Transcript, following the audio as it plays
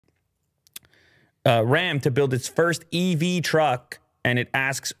Ram to build its first EV truck, and it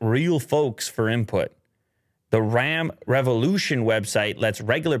asks real folks for input. The Ram Revolution website lets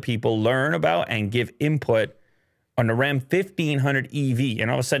regular people learn about and give input on the Ram 1500 EV. And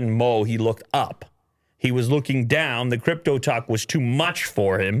all of a sudden, Mo, he looked up. He was looking down. The crypto talk was too much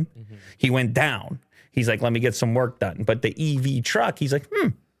for him. He went down. He's like, let me get some work done. But the EV truck, he's like,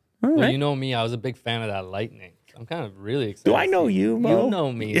 all Well, right. you know me. I was a big fan of that Lightning. I'm kind of really excited. Do I know you, Mo? You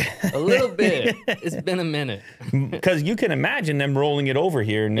know me a little bit. It's been a minute. Because you can imagine them rolling it over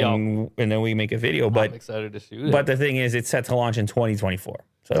here, and then we make a video. But I'm excited to shoot it. But the thing is, it's set to launch in 2024.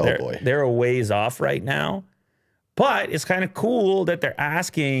 So they're a ways off right now. But it's kind of cool that they're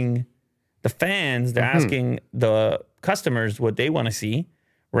asking the fans, they're asking the customers what they want to see.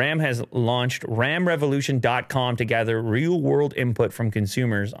 Ram has launched ramrevolution.com to gather real-world input from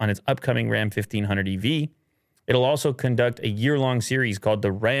consumers on its upcoming Ram 1500 EV. It'll also conduct a year-long series called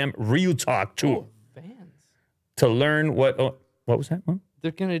the Ram Real Talk Tour. Vans. To learn what was that? What?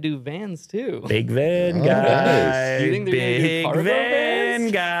 They're going to do vans, too. Big van guy. You think they're gonna do Big cargo van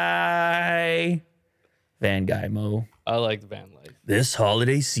vans? guy. Van guy, Mo. I like the van life. This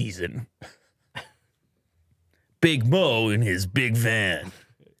holiday season, Big Mo in his big van.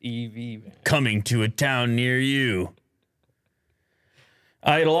 EV van. Coming to a town near you.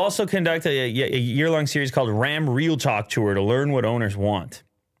 It'll also conduct a year-long series called Ram Real Talk Tour to learn what owners want.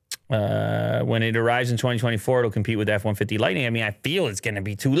 When it arrives in 2024, it'll compete with the F-150 Lightning. I mean, I feel it's going to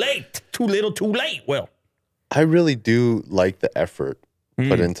be too late. Too little, too late, Will. I really do like the effort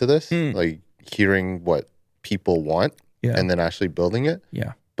put into this. Like hearing what people want and then actually building it.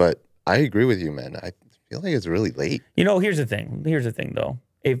 Yeah. But I agree with you, man. I feel like it's really late. You know, here's the thing. Here's the thing, though.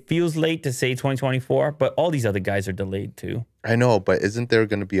 It feels late to say 2024, but all these other guys are delayed, too. I know, but isn't there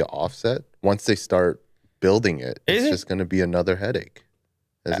going to be an offset? Once they start building it, it's just going to be another headache.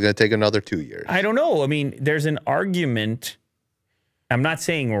 It's going to take another 2 years. I don't know. I mean, there's an argument. I'm not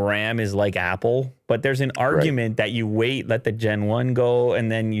saying RAM is like Apple, but there's an argument that you wait, let the Gen 1 go,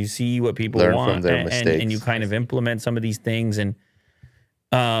 and then you see what people Learn want. from their mistakes. And you kind of implement some of these things and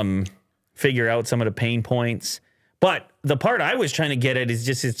figure out some of the pain points. But the part I was trying to get at is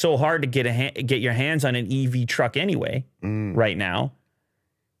just it's so hard to get your hands on an EV truck anyway right now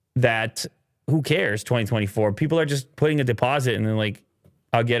that who cares, 2024? People are just putting a deposit and they're like,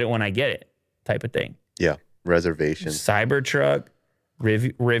 I'll get it when I get it type of thing. Yeah, reservations. Cybertruck,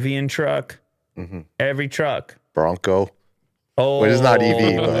 Rivian truck, every truck. Bronco. Oh, which is not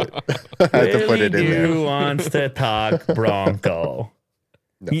EV, but I had to put it in there. Who wants to talk Bronco?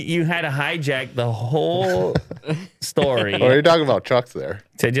 No. You had to hijack the whole story. Well, you're talking about trucks there.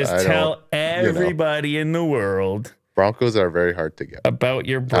 To just tell everybody in the world. Broncos are very hard to get. About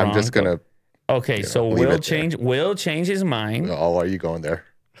your Bronco. I'm just going to. Okay, so Will change his mind. Oh, why are you going there?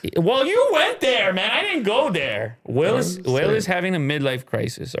 Well, you went there, man. I didn't go there. Will is having a midlife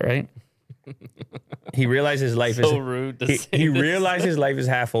crisis, all right? He realizes life is rude to say he realizes life is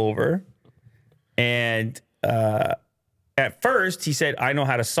half over. And at first he said, I know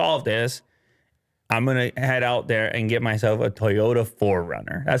how to solve this. I'm going to head out there and get myself a Toyota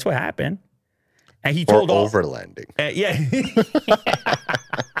 4Runner. That's what happened. And he told overlanding. Yeah.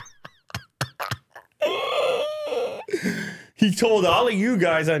 He told all of you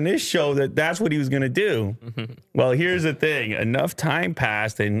guys on this show that that's what he was going to do. Well, here's the thing. Enough time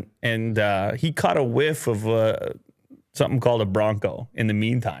passed, and he caught a whiff of something called a Bronco in the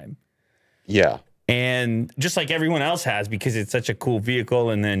meantime. Yeah. And just like everyone else has, because it's such a cool vehicle,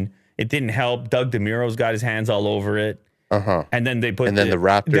 and then it didn't help. Doug DeMuro's got his hands all over it. And then they put the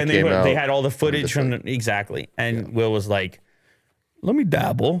Raptor came out. They had all the footage from exactly. And Will was like, let me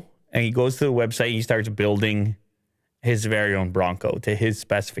dabble. And he goes to the website, and he starts building his very own Bronco to his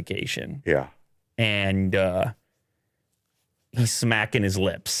specification. Yeah. And he's smacking his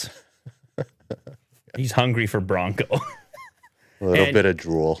lips. He's hungry for Bronco. A little bit of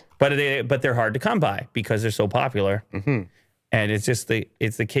drool. But they're hard to come by because they're so popular. And it's just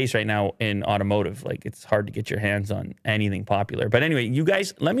it's the case right now in automotive. Like, it's hard to get your hands on anything popular. But anyway, you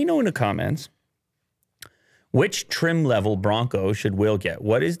guys, let me know in the comments, which trim level Bronco should Will get?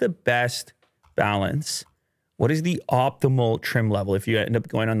 What is the best balance? What is the optimal trim level if you end up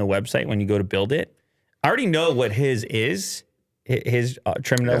going on the website when you go to build it? I already know what his is, his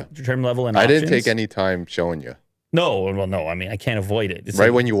trim level and options. I didn't take any time showing you. No, well, no. I mean, I can't avoid it. It's right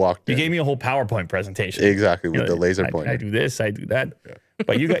like, when you walked in. You gave me a whole PowerPoint presentation. Exactly, with the laser pointer. I do this, I do that.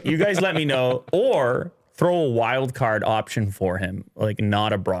 But you guys let me know, or throw a wild card option for him, like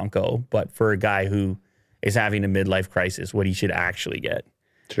not a Bronco, but for a guy who is having a midlife crisis, what he should actually get.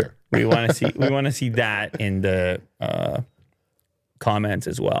 Sure. We want to see that in the comments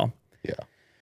as well. Yeah.